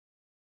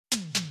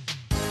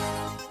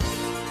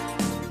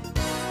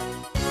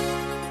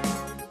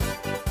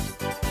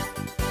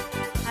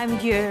I'm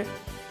here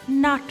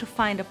not to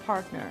find a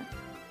partner,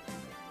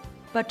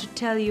 but to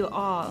tell you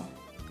all,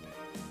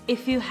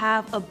 if you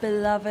have a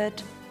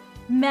beloved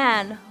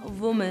man,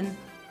 woman,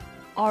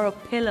 or a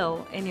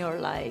pillow in your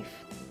life,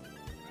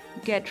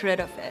 get rid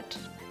of it.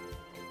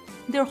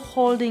 They're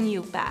holding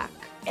you back.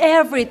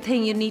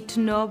 Everything you need to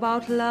know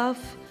about love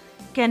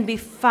can be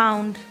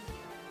found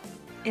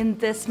in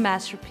this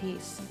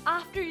masterpiece.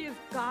 After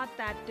you've got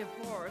that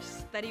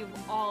divorce that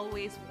you've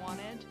always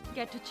wanted,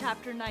 get to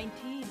chapter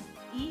 19.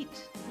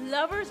 Eat.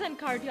 Lovers and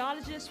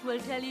cardiologists will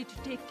tell you to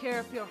take care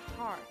of your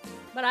heart,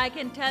 but I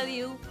can tell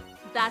you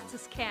that's a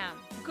scam.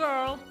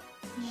 Girl,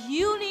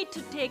 you need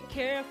to take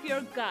care of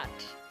your gut.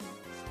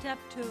 Step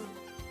 2.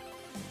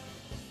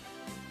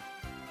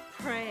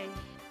 Pray.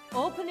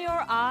 Open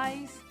your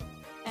eyes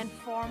and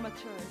form a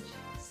church.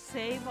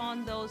 Save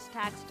on those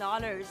tax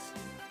dollars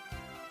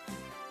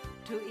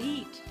to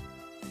eat.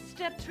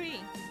 Step 3.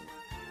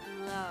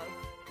 Love.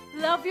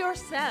 Love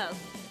yourself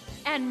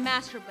and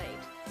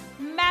masturbate.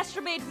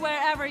 Masturbate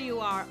wherever you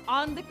are.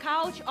 On the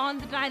couch, on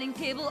the dining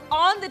table,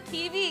 on the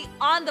TV,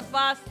 on the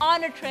bus,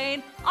 on a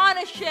train, on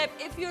a ship.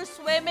 If you're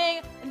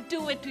swimming,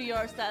 do it to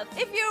yourself.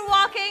 If you're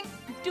walking,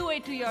 do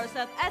it to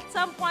yourself. At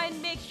some point,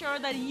 make sure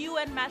that you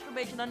and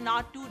masturbation are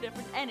not two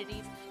different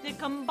entities. They're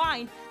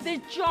combined,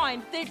 they're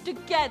joined, they're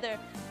together.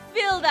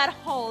 Fill that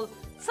hole,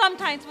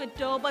 sometimes with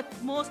dough, but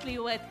mostly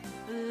with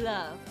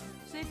love.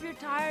 So if you're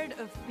tired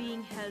of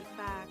being held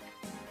back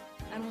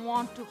and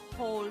want to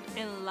hold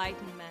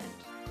enlightenment,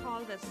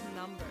 call this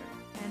number.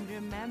 And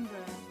remember,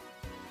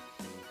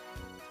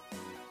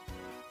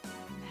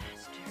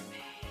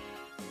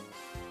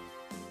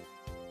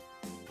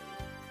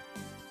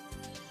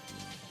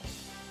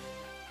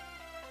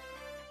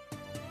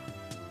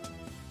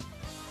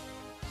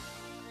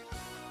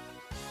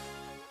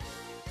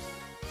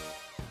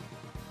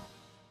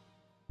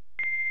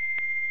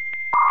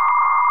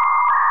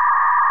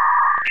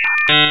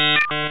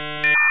 masturbate.